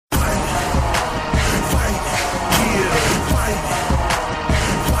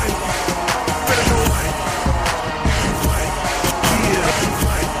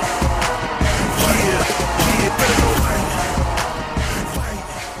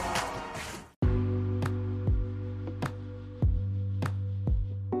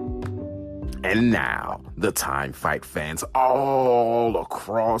And now, the time fight fans all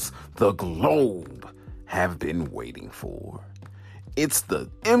across the globe have been waiting for. It's the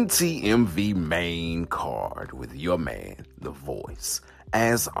MTMV main card with your man, The Voice.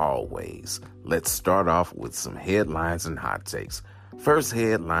 As always, let's start off with some headlines and hot takes. First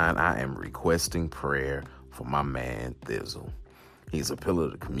headline, I am requesting prayer for my man, Thizzle. He's a pillar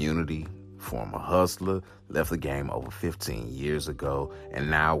of the community, former hustler, left the game over 15 years ago, and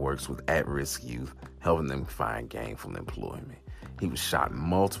now works with at-risk youth, helping them find gainful employment. He was shot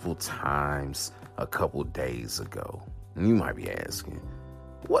multiple times a couple days ago. And you might be asking,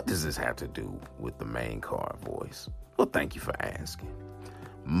 what does this have to do with the main card, Voice? Well, thank you for asking.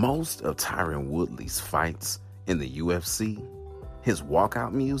 Most of Tyron Woodley's fights in the UFC, his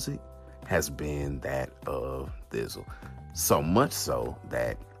walkout music has been that of Thizzle. So much so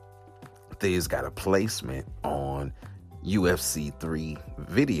that Thiz got a placement on UFC 3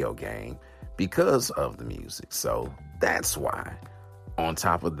 video game because of the music. So that's why. On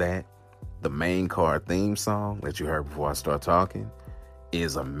top of that, the main card theme song that you heard before I start talking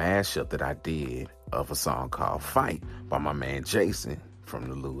is a mashup that I did of a song called Fight by my man Jason from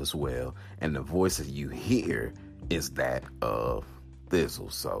the Lewis Well. And the voice that you hear is that of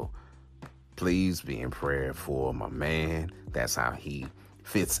Thizzle. So please be in prayer for my man. That's how he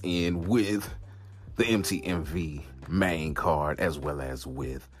fits in with the MTMV main card as well as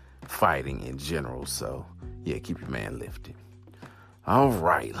with fighting in general. So yeah, keep your man lifted. All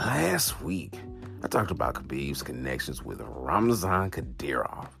right, last week I talked about Khabib's connections with Ramzan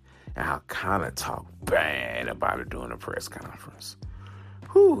Kadyrov and how Conor talked bad about it during a press conference.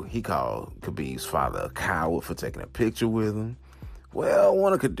 He called Khabib's father a coward for taking a picture with him. Well,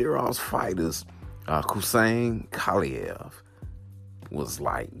 one of Kadyrov's fighters, Hussein Kaliev, was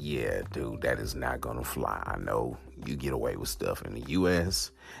like, yeah, dude, that is not going to fly. I know you get away with stuff in the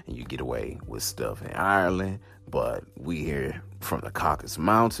U.S. and you get away with stuff in Ireland, but we here from the Caucasus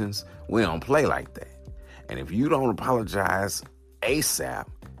Mountains, we don't play like that. And if you don't apologize ASAP,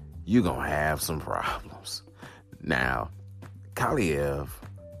 you're going to have some problems. Now, Kaliev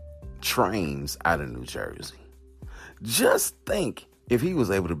trains out of New Jersey. Just think if he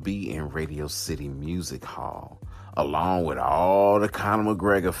was able to be in Radio City Music Hall along with all the Conor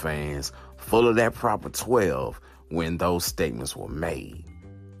McGregor fans full of that proper 12 when those statements were made.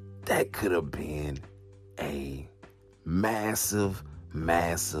 That could have been a massive,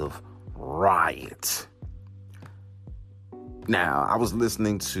 massive riot. Now, I was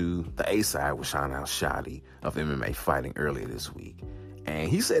listening to the A-Side with Sean Al-Shadi of MMA Fighting earlier this week, and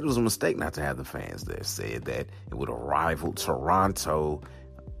he said it was a mistake not to have the fans there. Said that it would have rivaled Toronto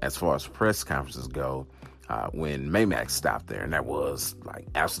as far as press conferences go when Maymax stopped there, and that was like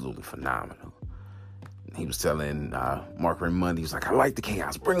absolutely phenomenal. He was telling Mark Raimondi, he was like, I like the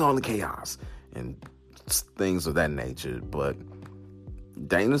chaos, bring on the chaos, and things of that nature. But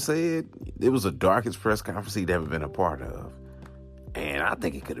Dana said it was the darkest press conference he'd ever been a part of. And I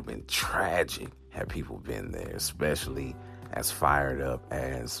think it could have been tragic had people been there, especially as fired up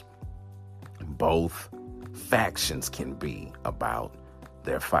as both factions can be about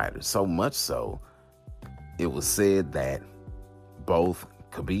their fighters. So much so, it was said that both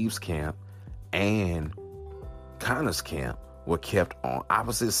Khabib's camp and Conor's camp were kept on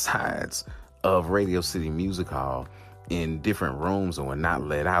opposite sides of Radio City Music Hall in different rooms and were not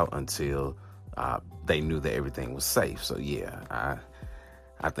let out until they knew that everything was safe. So yeah,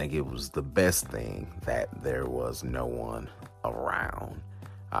 I think it was the best thing that there was no one around.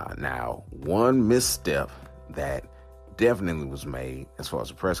 Now, one misstep that definitely was made as far as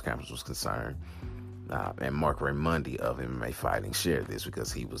the press conference was concerned, and Mark Raimondi of MMA Fighting shared this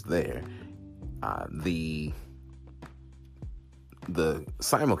because he was there. The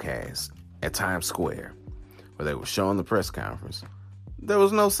simulcast at Times Square, where they were showing the press conference, there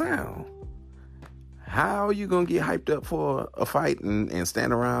was no sound. How are you going to get hyped up for a fight and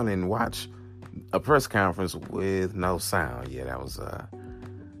stand around and watch a press conference with no sound? Yeah, that was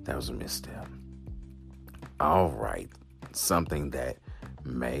a misstep. All right, something that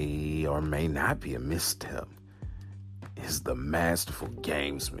may or may not be a misstep is the masterful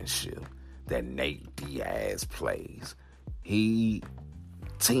gamesmanship that Nate Diaz plays. He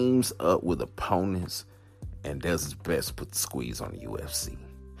teams up with opponents and does his best to put the squeeze on the UFC.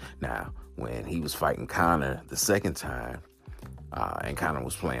 Now, when he was fighting Conor the second time, and Conor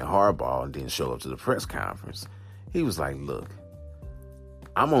was playing hardball and didn't show up to the press conference, he was like, look,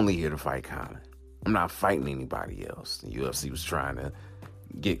 I'm only here to fight Conor. I'm not fighting anybody else. The UFC was trying to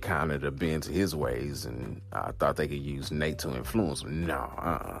get Conor to bend to his ways, and I thought they could use Nate to influence him.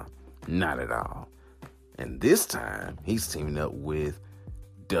 No, not at all. And this time, he's teaming up with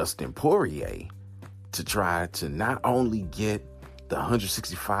Dustin Poirier to try to not only get the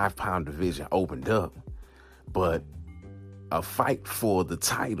 165-pound division opened up, but a fight for the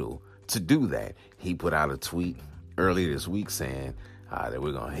title to do that. He put out a tweet earlier this week saying that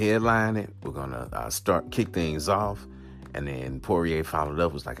we're going to headline it. We're going to kick things off. And then Poirier followed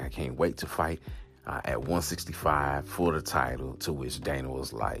up, was like, I can't wait to fight at 165 for the title, to which Dana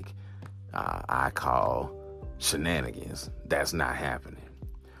was like, I call shenanigans. That's not happening.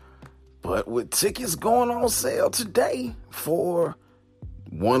 But with tickets going on sale today for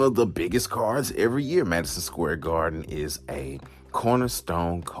one of the biggest cards every year, Madison Square Garden is a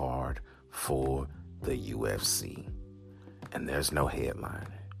cornerstone card for the UFC. And there's no headliner.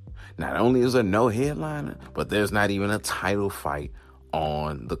 Not only is there no headliner, but there's not even a title fight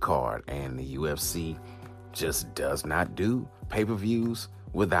on the card. And the UFC just does not do pay-per-views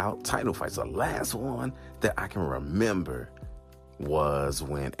without title fights. The last one that I can remember was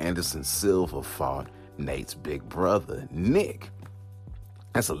when Anderson Silva fought Nate's big brother, Nick.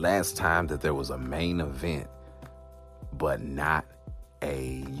 That's the last time that there was a main event, but not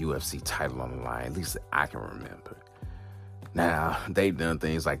a UFC title on the line, at least I can remember. Now, they've done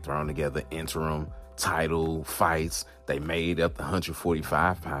things like throwing together interim title fights. They made up the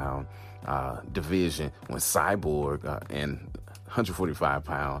 145-pound division when Cyborg and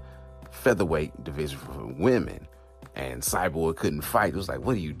 145-pound featherweight division for women, and Cyborg couldn't fight. It was like,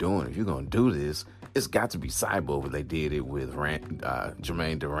 what are you doing? If you're going to do this, it's got to be Cyborg. But they did it with Jermaine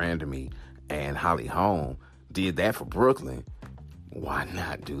Durandamy and Holly Holm. Did that for Brooklyn. Why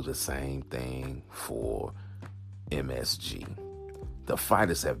not do the same thing for MSG? The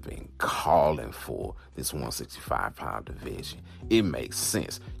fighters have been calling for this 165-pound division. It makes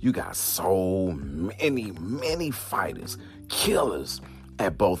sense. You got so many fighters, killers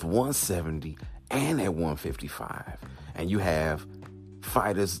at both 170 and at 155. And you have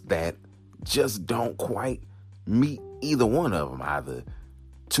fighters that just don't quite meet either one of them, either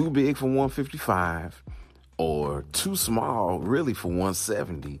too big for 155 or too small really for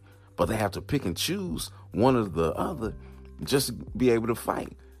 170, but they have to pick and choose one or the other just to be able to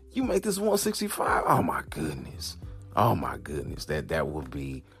fight. You make this 165, oh my goodness, that would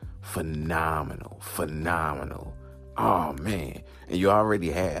be phenomenal. Oh man. And you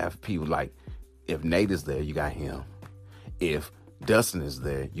already have people like, if Nate is there, you got him. If Dustin is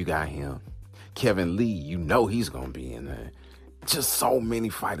there, you got him. Kevin Lee, you know he's going to be in there. Just so many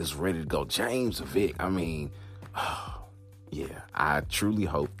fighters ready to go. James Vick, yeah, I truly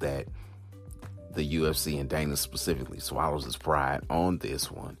hope that the UFC and Dana specifically swallows his pride on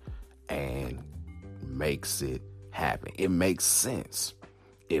this one and makes it happen. It makes sense.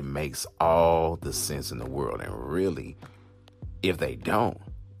 It makes all the sense in the world. And really, if they don't,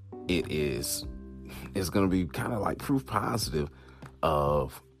 it's going to be kind of like proof positive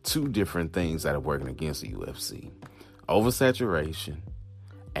of two different things that are working against the UFC. Oversaturation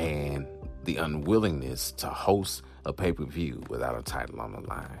and the unwillingness to host a pay-per-view without a title on the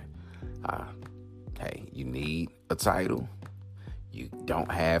line. Hey, you need a title. You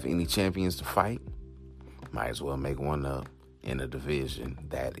don't have any champions to fight. Might as well make one up in a division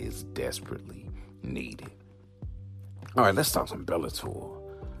that is desperately needed. All right, let's talk some Bellator.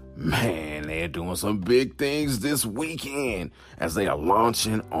 Man, they're doing some big things this weekend as they are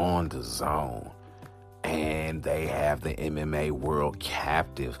launching on DAZN. And they have the MMA world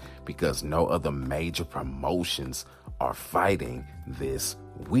captive because no other major promotions are fighting this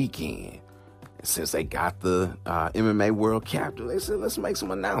weekend. And since they got the MMA world captive, they said, let's make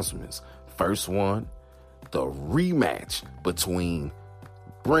some announcements. First one, the rematch between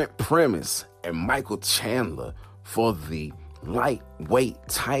Brent Primus and Michael Chandler for the lightweight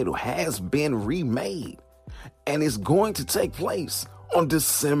title has been remade, and it's going to take place on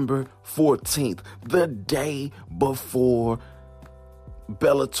December 14th, the day before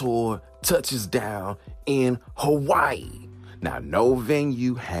Bellator touches down in Hawaii. Now, no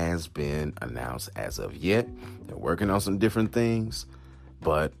venue has been announced as of yet. They're working on some different things,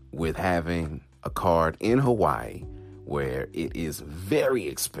 but with having a card in Hawaii where it is very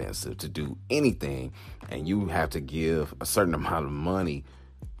expensive to do anything, and you have to give a certain amount of money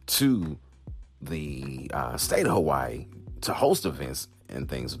to the state of Hawaii to host events and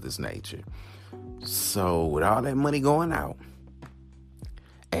things of this nature. So with all that money going out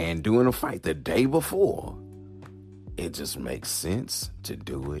and doing a fight the day before, it just makes sense to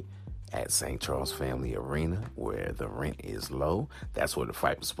do it at St. Charles Family Arena, where the rent is low. That's where the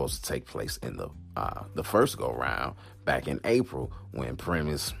fight was supposed to take place in the first go-round back in April when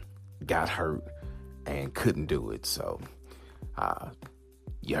Primus got hurt and couldn't do it. So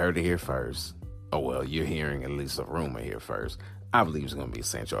you heard it here first. Oh, well, you're hearing at least a rumor here first. I believe it's going to be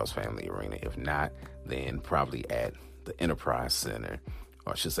St. Charles Family Arena. If not, then probably at the Enterprise Center,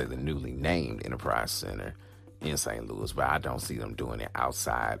 or I should say the newly named Enterprise Center in St. Louis. But I don't see them doing it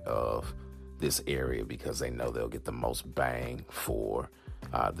outside of this area because they know they'll get the most bang for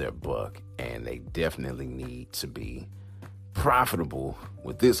their buck. And they definitely need to be profitable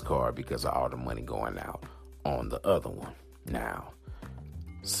with this card because of all the money going out on the other one. Now,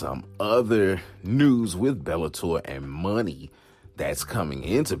 some other news with Bellator and money that's coming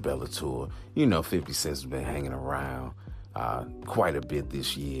into Bellator. 50 Cent's been hanging around quite a bit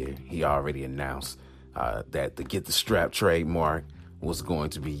this year. He already announced that the Get the Strap trademark was going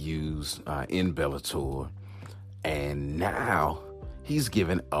to be used in Bellator. And now he's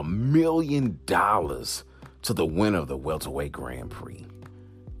given $1 million to the winner of the welterweight Grand Prix.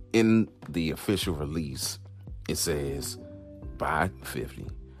 In the official release, it says, by 50,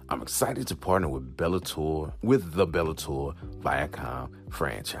 I'm excited to partner with the Bellator Viacom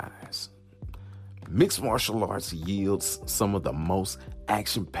franchise. Mixed martial arts yields some of the most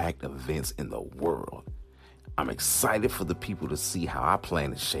action-packed events in the world. I'm excited for the people to see how I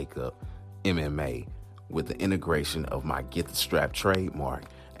plan to shake up MMA with the integration of my Get the Strap trademark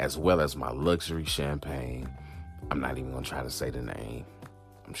as well as my luxury champagne. I'm not even going to try to say the name.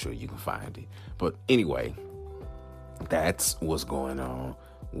 I'm sure you can find it. But anyway, that's what's going on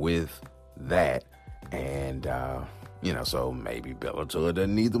with that. And, so maybe Bellator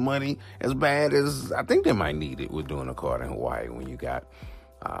doesn't need the money as bad as I think they might need it with doing a card in Hawaii when you got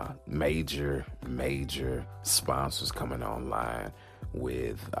major sponsors coming online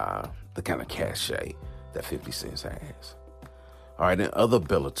with the kind of cachet that 50 Cent has. All right, in other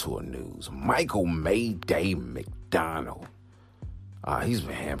Bellator news, Michael Mayday McDonald. He's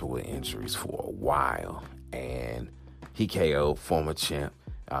been hampered with injuries for a while, and he KO'd former champ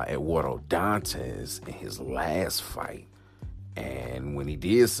Eduardo Dantas in his last fight. And when he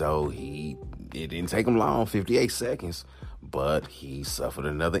did so, it didn't take him long, 58 seconds, but he suffered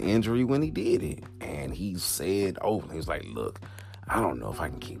another injury when he did it. And he said openly, he was like, look, I don't know if I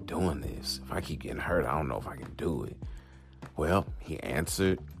can keep doing this. If I keep getting hurt, I don't know if I can do it. Well, he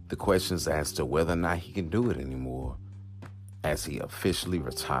answered the questions as to whether or not he can do it anymore as he officially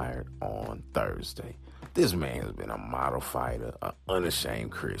retired on Thursday. This man has been a model fighter, an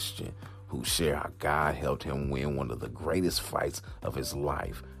unashamed Christian who shared how God helped him win one of the greatest fights of his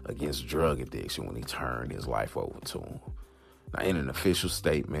life against drug addiction when he turned his life over to him. Now, in an official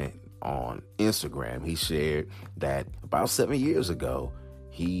statement on Instagram, he shared that about 7 years ago,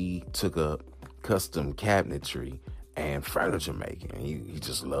 he took up custom cabinetry and furniture making. He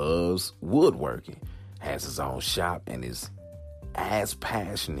just loves woodworking, has his own shop, and is as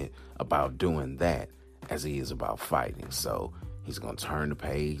passionate about doing that as he is about fighting. So he's going to turn the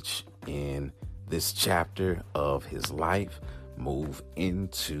page in this chapter of his life, move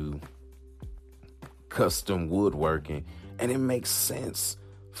into custom woodworking, and it makes sense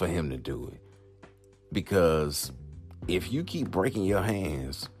for him to do it. Because if you keep breaking your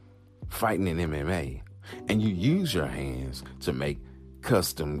hands fighting in MMA and you use your hands to make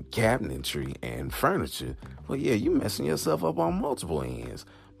custom cabinetry and furniture, well, yeah, you're messing yourself up on multiple ends.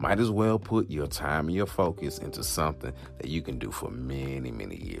 Might as well put your time and your focus into something that you can do for many,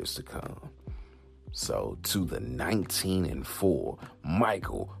 many years to come. So to the 19-4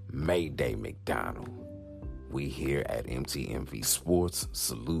 Michael Mayday McDonald, we here at MTMV Sports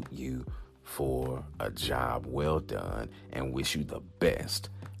salute you for a job well done and wish you the best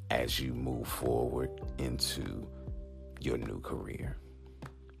as you move forward into your new career.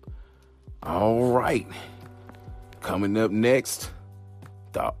 All right, coming up next,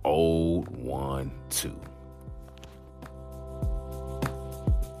 the old 1-2.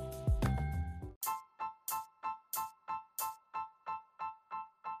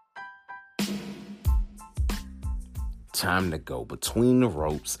 Time to go between the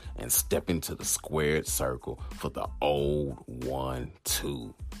ropes and step into the squared circle for the old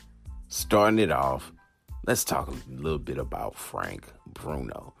 1-2. Starting it off, let's talk a little bit about Frank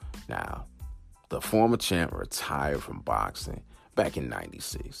Bruno. Now, the former champ retired from boxing back in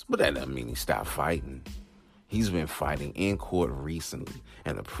 96, but that doesn't mean he stopped fighting. He's been fighting in court recently,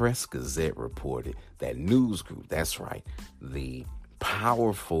 and the Press Gazette reported that News Group, that's right, the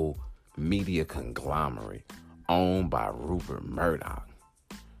powerful media conglomerate owned by Rupert Murdoch,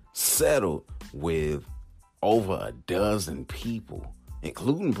 settled with over a dozen people,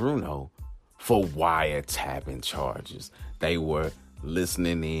 including Bruno, for wiretapping charges. They were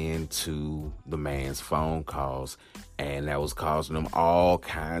listening in to the man's phone calls, and that was causing him all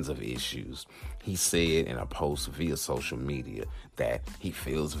kinds of issues. He said in a post via social media that he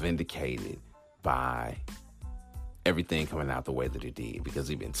feels vindicated by everything coming out the way that it did, because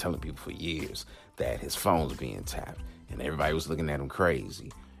he'd been telling people for years that his phone's being tapped, and everybody was looking at him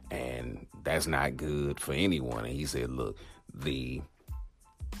crazy, and that's not good for anyone. And he said, look, the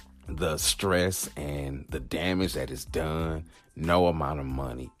stress and the damage that is done, no amount of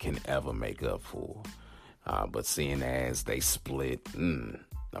money can ever make up for. But seeing as they split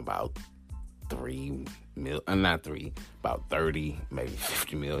about $30, maybe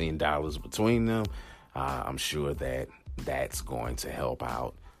 $50 million between them, I'm sure that that's going to help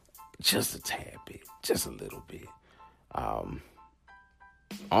out just a tad bit, just a little bit. On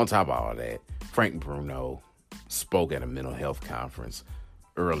top of all that, Frank Bruno spoke at a mental health conference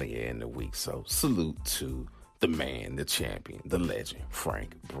earlier in the week. So salute to the man, the champion, the legend,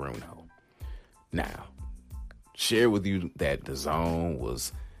 Frank Bruno. Now, share with you that DAZN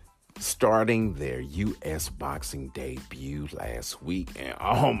was starting their U.S. boxing debut last week. And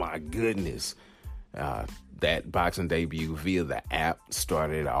oh my goodness, that boxing debut via the app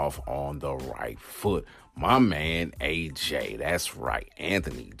started off on the right foot. My man AJ, that's right,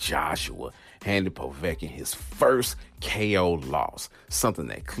 Anthony Joshua, handed Povetkin his first KO loss, something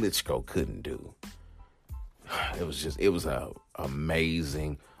that Klitschko couldn't do. It was a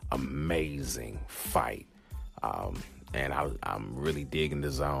amazing fight. And I'm really digging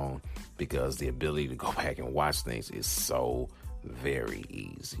DAZN because the ability to go back and watch things is so very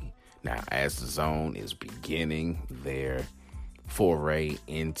easy. Now, as DAZN is beginning their foray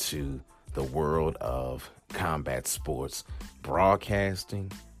into the world of combat sports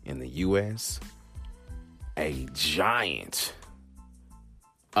broadcasting in the U.S., a giant,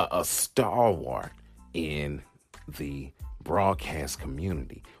 a stalwart in the broadcast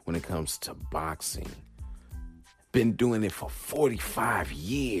community when it comes to boxing, been doing it for 45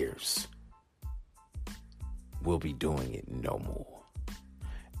 years, will be doing it no more.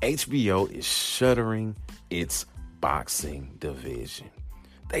 HBO is shuttering its boxing division.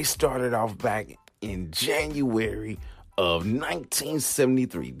 They started off back in January of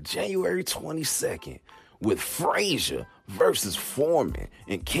 1973, January 22nd, with Frazier versus Foreman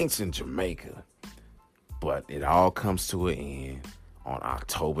in Kingston, Jamaica. But it all comes to an end on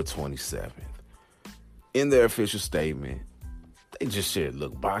October 27th. In their official statement, they just said,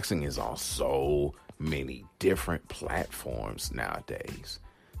 look, boxing is on so many different platforms nowadays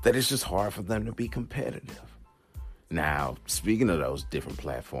that it's just hard for them to be competitive. Now, speaking of those different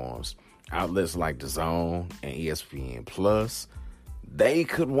platforms, outlets like DAZN and ESPN Plus, they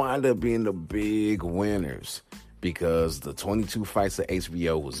could wind up being the big winners because the 22 fights that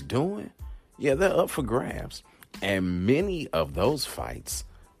HBO was doing, yeah, they're up for grabs. And many of those fights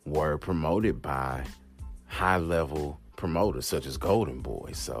were promoted by high-level promoters such as Golden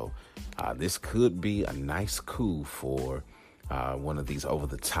Boy. So this could be a nice coup for one of these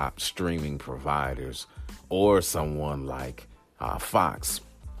over-the-top streaming providers or someone like Fox,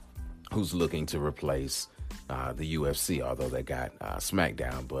 who's looking to replace the UFC, although they got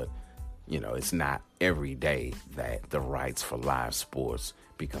SmackDown. But, you know, it's not every day that the rights for live sports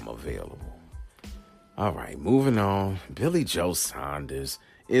become available. All right, moving on. Billy Joe Saunders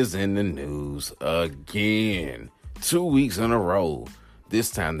is in the news again. 2 weeks in a row.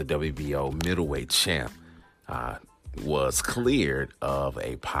 This time the WBO middleweight champ was cleared of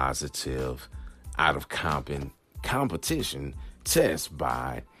a positive out-of-competition test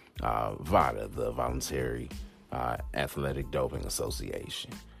by VADA, the Voluntary Athletic Doping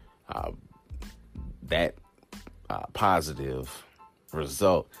Association. That positive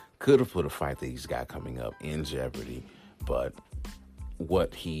result could have put a fight that he's got coming up in jeopardy, but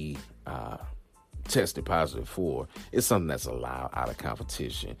what he tested positive for is something that's allowed out of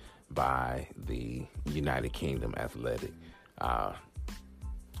competition by the United Kingdom Athletic, or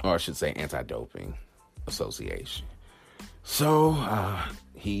I should say Anti-Doping Association. So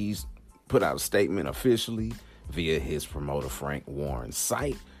he's put out a statement officially via his promoter Frank Warren's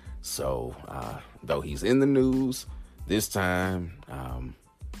site. So though he's in the news, this time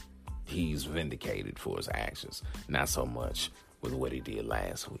he's vindicated for his actions, not so much with what he did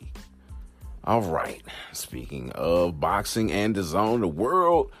last week. All right, speaking of boxing and DAZN, the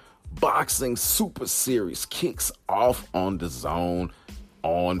World Boxing Super Series kicks off on DAZN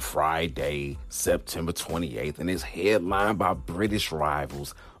on Friday, September 28th, and is headlined by British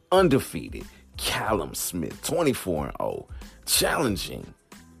rivals, undefeated Callum Smith, 24-0, challenging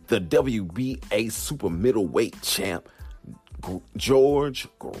the WBA super middleweight champ, George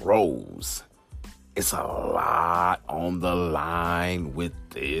Groves. It's a lot on the line with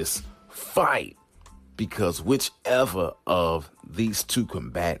this fight, because whichever of these two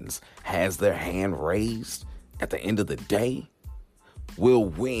combatants has their hand raised at the end of the day will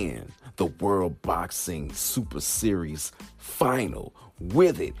win the World Boxing Super Series final.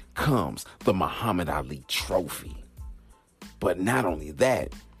 With it comes the Muhammad Ali Trophy. But not only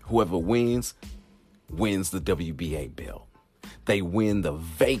that, whoever wins the WBA belt. They win the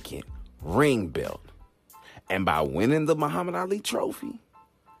vacant ring belt. And by winning the Muhammad Ali Trophy,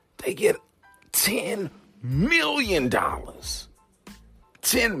 they get $10 million. $10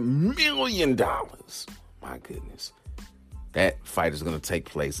 million. My goodness. That fight is going to take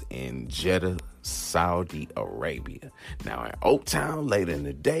place in Jeddah, Saudi Arabia. Now, in Oaktown, later in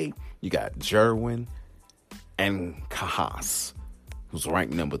the day, you got Jerwin and Kahas, who's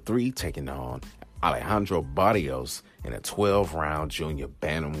ranked number 3, taking on Alejandro Barrios in a 12-round junior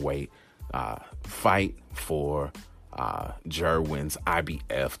bantamweight fight for Jerwin's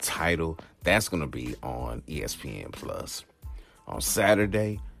IBF title. That's going to be on ESPN+. On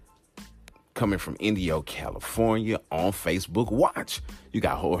Saturday, coming from Indio, California, on Facebook Watch, you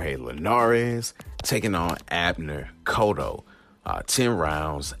got Jorge Linares taking on Abner Cotto, 10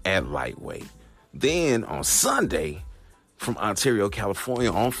 rounds at lightweight. Then on Sunday, from Ontario, California,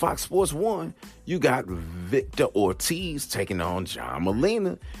 on Fox Sports 1, you got Victor Ortiz taking on John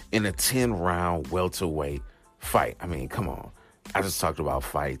Molina in a 10-round welterweight fight. I mean, come on. I just talked about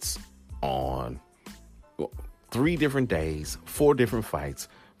fights on 3 different days, 4 different fights,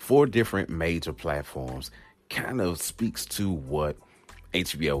 4 different major platforms. Kind of speaks to what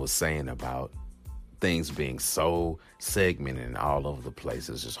HBO was saying about things being so segmented and all over the place.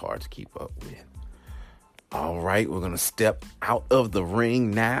 It's just hard to keep up with. All right, we're going to step out of the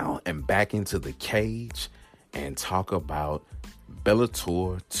ring now and back into the cage and talk about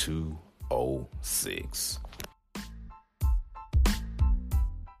Bellator 206.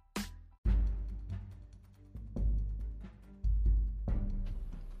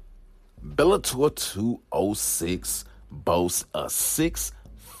 Bellator 206 boasts a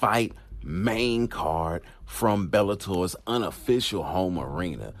 6-fight main card from Bellator's unofficial home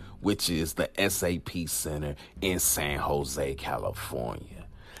arena, which is the SAP Center in San Jose, California.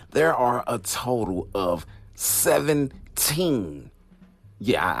 There are a total of 17,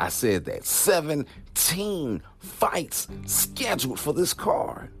 I said that, 17 fights scheduled for this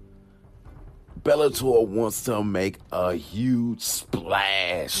card. Bellator wants to make a huge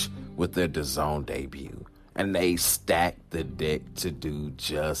splash with their DAZN debut, and they stacked the deck to do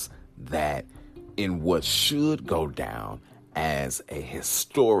just that in what should go down as a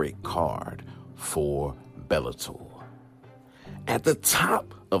historic card for Bellator. At the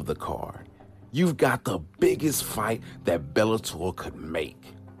top of the card, you've got the biggest fight that Bellator could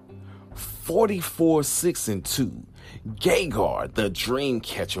make. 44-6-2, Gegard, the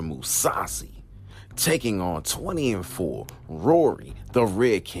Dreamcatcher Mousasi, taking on 20-4, Rory, the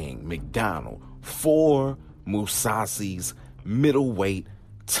Red King McDonald, for Mousasi's middleweight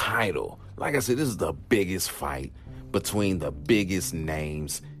title. Like I said, this is the biggest fight between the biggest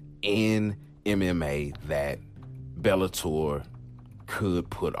names in MMA that Bellator could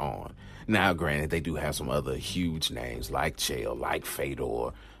put on. Now, granted, they do have some other huge names like Chael, like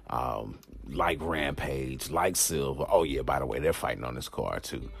Fedor, like Rampage, like Silva. Oh, yeah, by the way, they're fighting on this card,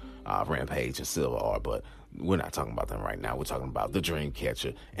 too. Rampage and Silva are, but we're not talking about them right now. We're talking about the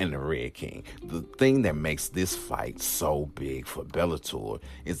Dreamcatcher and the Red King. The thing that makes this fight so big for Bellator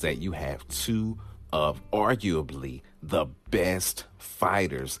is that you have 2 of arguably the best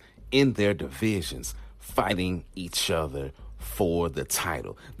fighters in their divisions fighting each other for the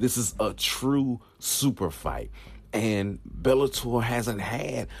title. This is a true super fight, and Bellator hasn't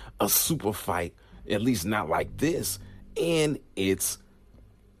had a super fight, at least not like this, in its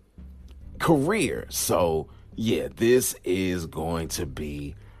career. So yeah, this is going to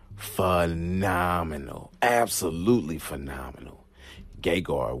be phenomenal. Absolutely phenomenal.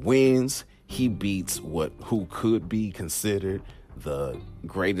 Gegard wins. He beats who could be considered the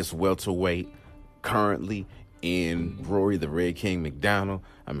greatest welterweight currently in Rory the Red King McDonald.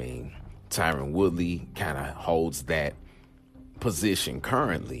 I mean, Tyron Woodley kind of holds that position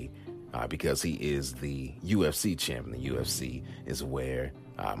currently because he is the UFC champion. The UFC is where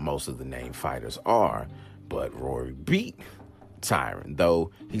most of the named fighters are. But Rory beat Tyron,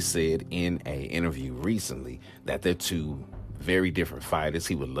 though he said in an interview recently that they're 2 very different fighters.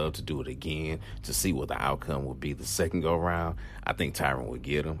 He would love to do it again to see what the outcome would be the second go round. I think Tyron would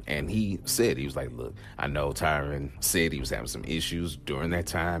get him. And he said, he was like, look, I know Tyron said he was having some issues during that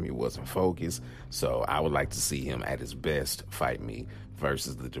time. He wasn't focused. So I would like to see him at his best fight me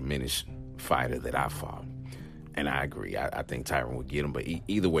versus the diminished fighter that I fought. And I agree. I think Tyron would get him. But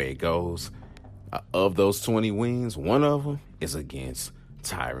either way it goes, of those 20 wins, one of them is against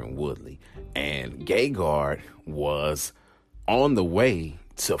Tyron Woodley. And Gegard was on the way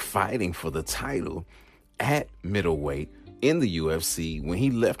to fighting for the title at middleweight in the UFC when he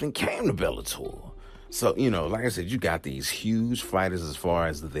left and came to Bellator. So, like I said, you got these huge fighters as far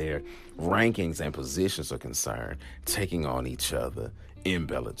as their rankings and positions are concerned, taking on each other in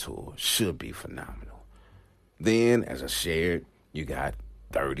Bellator. Should be phenomenal. Then, as I shared, you got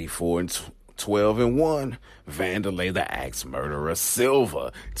 34-12-1, Vanderlei the Axe Murderer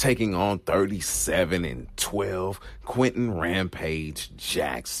Silva taking on 37-12, Quentin Rampage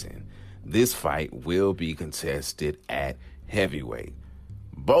Jackson. This fight will be contested at heavyweight.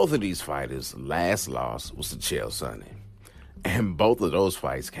 Both of these fighters' last loss was to Chael Sonnen, and both of those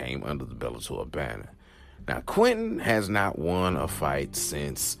fights came under the Bellator banner. Now, Quentin has not won a fight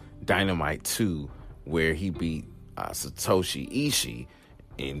since Dynamite 2, where he beat Satoshi Ishii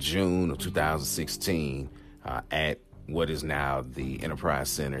in June of 2016 at what is now the Enterprise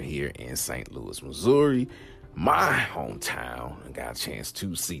Center here in St. Louis, Missouri, my hometown. I got a chance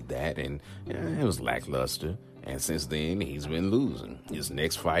to see that, and it was lackluster. And since then, he's been losing. His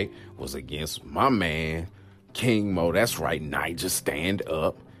next fight was against my man, King Mo. That's right, Niger Stand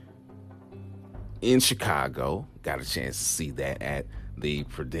Up in Chicago. Got a chance to see that at the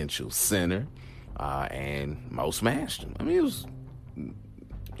Prudential Center, and Mo smashed him. I mean,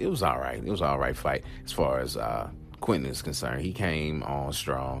 it was all right. It was an all right fight as far as Quentin is concerned. He came on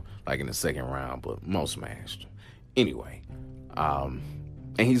strong, like in the second round, but Mo smashed him. Anyway,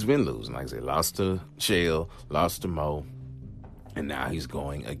 and he's been losing. Like I said, lost to Chael, lost to Mo, and now he's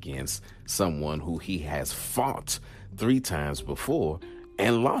going against someone who he has fought 3 times before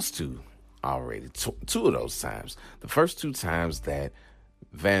and lost to already. Two of those times. The first 2 times that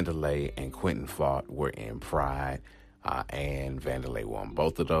Vanderlei and Quentin fought were in Pride, and Vanderlei won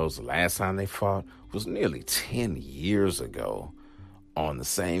both of those. The last time they fought was nearly 10 years ago on the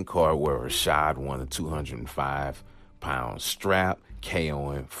same card where Rashad won the 205-pound strap,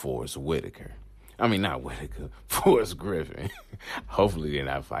 KOing Forrest Whitaker. I mean, not Whitaker, Forrest Griffin. Hopefully they're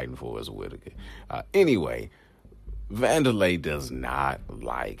not fighting Forrest Whitaker. Anyway, Vanderlei does not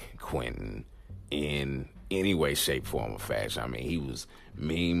like Quentin in any way, shape, form, or fashion. I mean, he was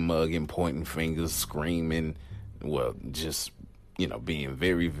mean mugging, pointing fingers, screaming, just, being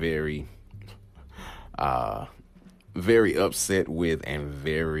very, very, very upset with and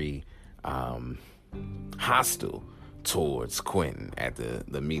very hostile towards Quentin at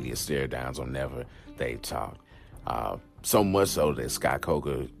the media stare downs whenever they talked. So much so that Scott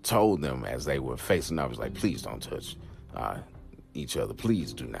Coker told them as they were facing off, he was like, please don't touch each other.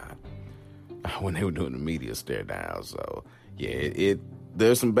 Please do not. When they were doing the media stare down. So, yeah,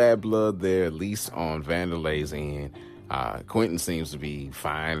 there's some bad blood there, at least on Vanderlei's end. Quentin seems to be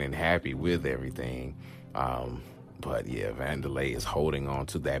fine and happy with everything. But, yeah, Vanderlei is holding on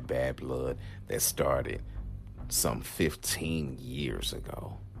to that bad blood that started some 15 years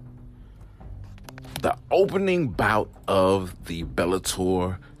ago. The opening bout of the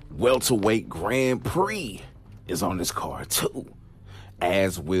Bellator Welterweight Grand Prix is on this card too,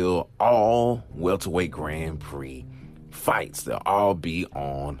 as will all Welterweight Grand Prix fights. They'll all be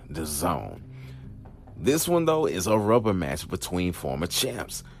on DAZN. This one, though, is a rubber match between former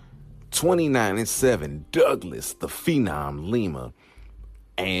champs. 29-7, Douglas the Phenom Lima,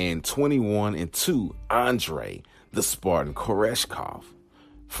 and 21-2, Andre the Spartan Koreshkov.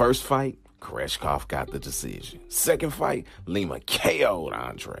 First fight, Koreshkov got the decision. Second fight, Lima KO'd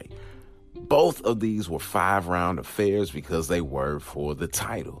Andre. Both of these were 5-round affairs because they were for the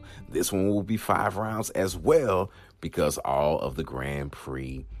title. This one will be 5 rounds as well because all of the Grand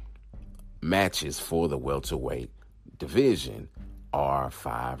Prix matches for the welterweight division are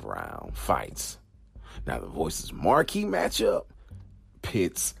 5-round fights. Now, the Voices marquee matchup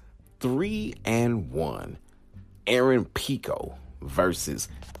pits 3-1 Aaron Pico versus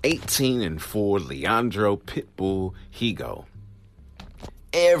 18-4 Leandro Pitbull Higo.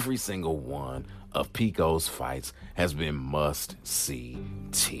 Every single one of Pico's fights has been must-see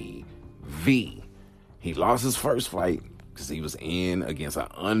TV. He lost his first fight because he was in against an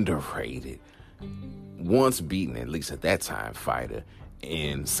underrated, once beaten, at least at that time, fighter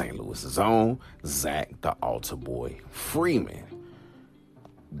in St. Louis's own Zach the Altar Boy Freeman.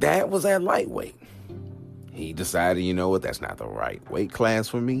 That was at lightweight. He decided, you know what, that's not the right weight class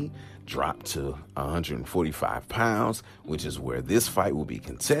for me. Dropped to 145 pounds, which is where this fight will be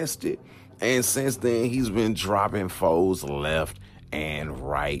contested. And since then, he's been dropping foes left and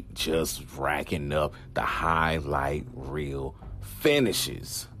right, just racking up the highlight reel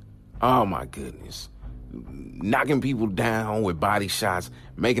finishes. Oh my goodness. Knocking people down with body shots,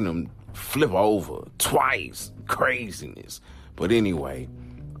 making them flip over twice. Craziness. But anyway,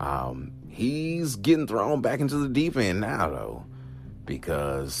 he's getting thrown back into the deep end now, though.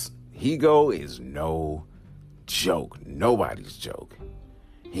 because Higo is no joke. Nobody's joke.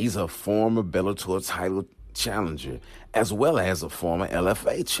 He's a former Bellator title challenger as well as a former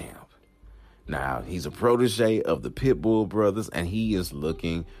LFA champ. Now, he's a protege of the Pitbull brothers, and he is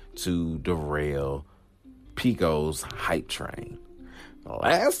looking to derail Pico's hype train. The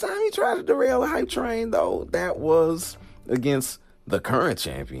last time he tried to derail the hype train, though, that was against the current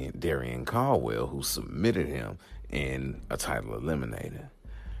champion, Darian Caldwell, who submitted him in a title eliminator.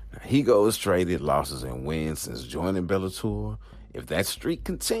 Now, Higo has traded losses and wins since joining Bellator. If that streak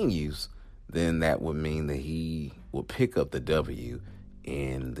continues, then that would mean that he will pick up the W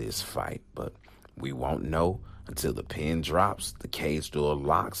in this fight. But we won't know until the pin drops, the cage door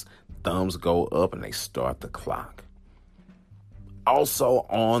locks, thumbs go up, and they start the clock. Also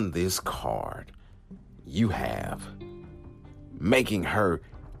on this card, you have making her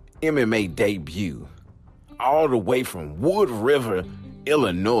MMA debut all the way from Wood River,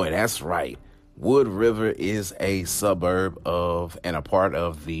 Illinois. That's right. Wood River is a suburb of and a part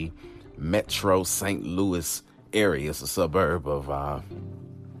of the Metro St. Louis area. It's a suburb of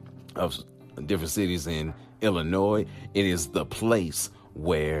different cities in Illinois. It is the place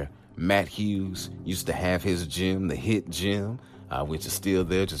where Matt Hughes used to have his gym, the Hit Gym, which is still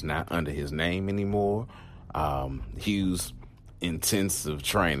there, just not under his name anymore. Hughes Intensive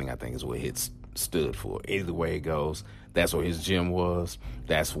Training, I think is what Hit stood for. Either way it goes, that's where his gym was.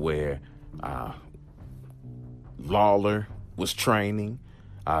 That's where Lawler was training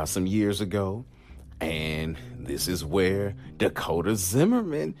some years ago. And this is where Dakota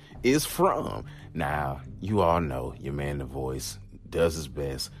Zimmerman is from. Now, you all know your man, The Voice, does his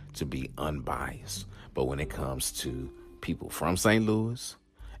best to be unbiased. But when it comes to people from St. Louis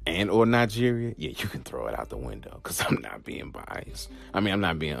and or Nigeria, yeah, you can throw it out the window because I'm not being biased. I mean, I'm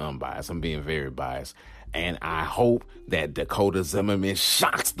not being unbiased. I'm being very biased. And I hope that Dakota Zimmerman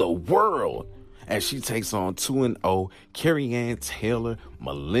shocks the world as she takes on 2-0 Carrie Ann Taylor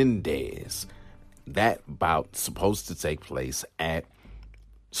Melendez. That bout supposed to take place at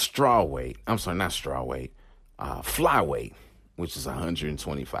flyweight, which is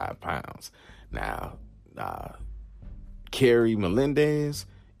 125 pounds. Now, Carrie Melendez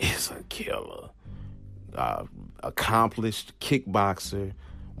is a killer, accomplished kickboxer,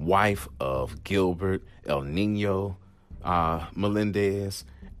 wife of Gilbert El Nino Melendez,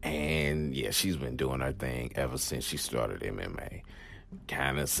 and yeah, she's been doing her thing ever since she started MMA.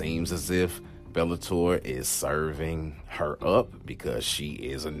 Kind of seems as if Bellator is serving her up because she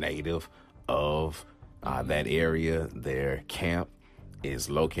is a native of that area. Their camp is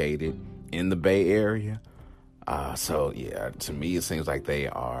located in the Bay Area. So, yeah, to me, it seems like they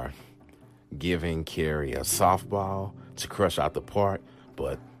are giving Carrie a softball to crush out the park.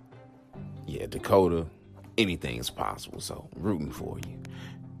 But, yeah, Dakota, anything is possible. So, rooting for you.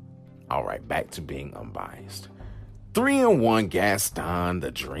 All right, back to being unbiased. 3-1 Gaston, the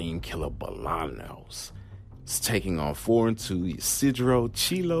Dream Killer Bolaños, is taking on 4-2 Isidro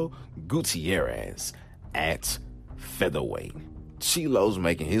Chilo Gutierrez at featherweight. Chilo's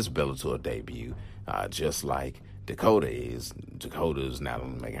making his Bellator debut, just like Dakota is. Dakota is not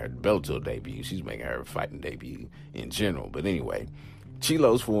only making her Bellator debut, she's making her fighting debut in general. But anyway,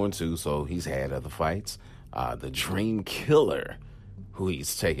 Chilo's 4-2, so he's had other fights. The Dream Killer, who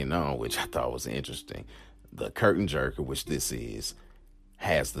he's taking on, which I thought was interesting. The curtain jerker, which this is,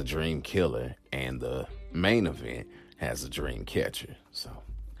 has the Dream Killer, and the main event has the Dream Catcher. So,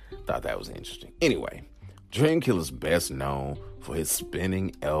 thought that was interesting. Anyway, Dream Killer's best known for his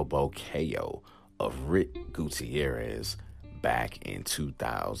spinning elbow KO of Rick Gutierrez back in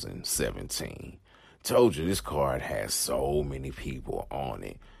 2017. Told you this card has so many people on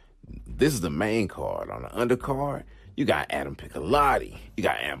it. This is the main card. On the undercard, you got Adam Piccolotti, you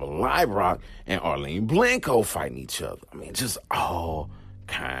got Amber Leibrock, and Arlene Blanco fighting each other. I mean, just all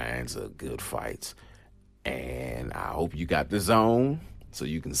kinds of good fights. And I hope you got the zone so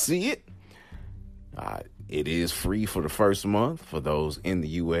you can see it. It is free for the first month for those in the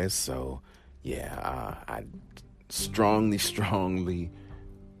U.S. So, yeah, I strongly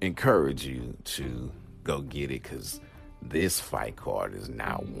encourage you to go get it because this fight card is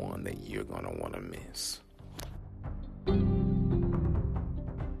not one that you're going to want to miss.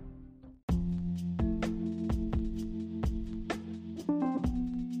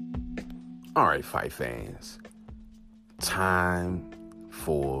 All right, fight fans, time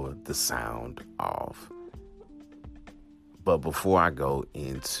for the sound off. But before I go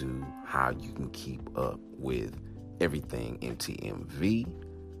into how you can keep up with everything MTMV,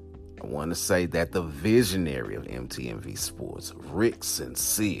 I want to say that the visionary of MTMV Sports, Rick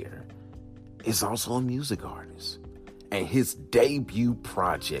Sincere, is also a music artist. And his debut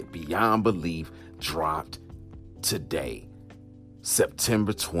project, Beyond Belief, dropped today,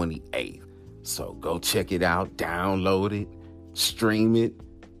 September 28th. So go check it out, download it, stream it,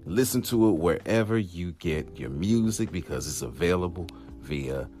 listen to it wherever you get your music, because it's available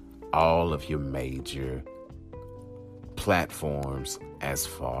via all of your major platforms as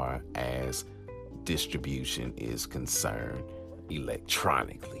far as distribution is concerned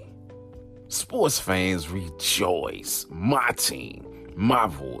electronically. Sports fans, rejoice. My team, my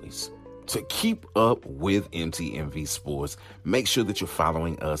voice. To keep up with MTMV Sports, make sure that you're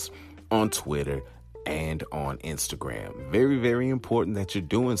following us on Twitter and on Instagram. Very, very important that you're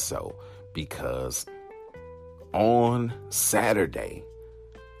doing so, because on Saturday,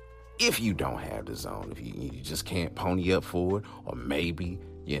 if you don't have the zone, if you just can't pony up for it, or maybe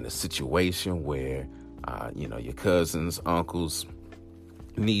you're in a situation where, your cousins, uncles,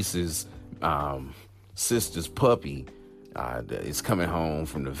 nieces, sister's puppy is coming home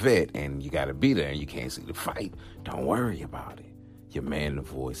from the vet and you got to be there and you can't see the fight, don't worry about it. Your man, The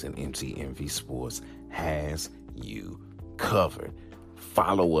Voice, and MTMV Sports has you covered.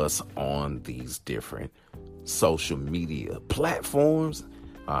 Follow us on these different social media platforms,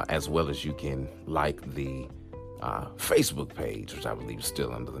 as well as you can like the Facebook page, which I believe is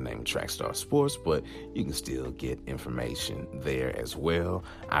still under the name of Trackstar Sports, but you can still get information there as well.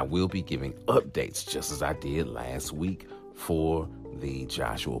 I will be giving updates just as I did last week for the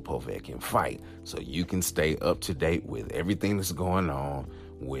Joshua Povetkin fight, so you can stay up to date with everything that's going on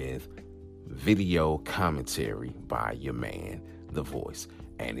with video commentary by your man, The Voice.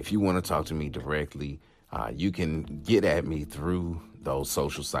 And if you want to talk to me directly, you can get at me through those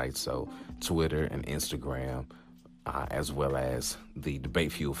social sites, so Twitter and Instagram, as well as the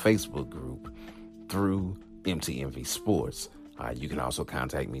Debate Fuel Facebook group through MTMV Sports. You can also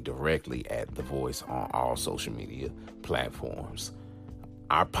contact me directly at The Voice on all social media platforms.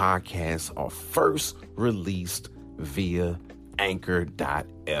 Our podcasts are first released via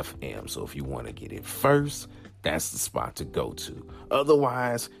Anchor.fm. So if you want to get it first, that's the spot to go to.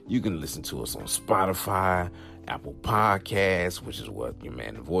 Otherwise, you can listen to us on Spotify, Apple Podcasts, which is what your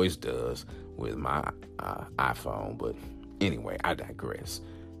man The Voice does with my iPhone. But anyway, I digress.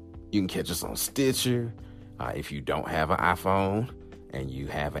 You can catch us on Stitcher. If you don't have an iPhone and you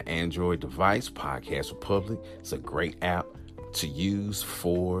have an Android device, Podcast Republic, it's a great app to use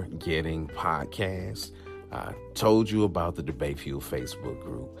for getting podcasts. I told you about the Debate Fuel Facebook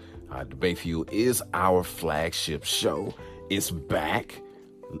group. Debate Fuel is our flagship show. It's back.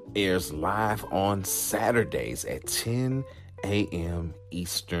 Airs live on Saturdays at 10 a.m.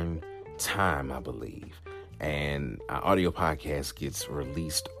 Eastern Time, I believe. And our audio podcast gets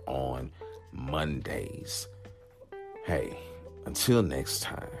released on Mondays. Hey, until next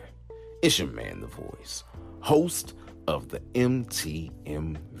time, it's your man, The Voice, host of the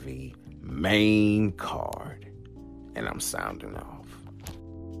MTMV main card, and I'm sounding off.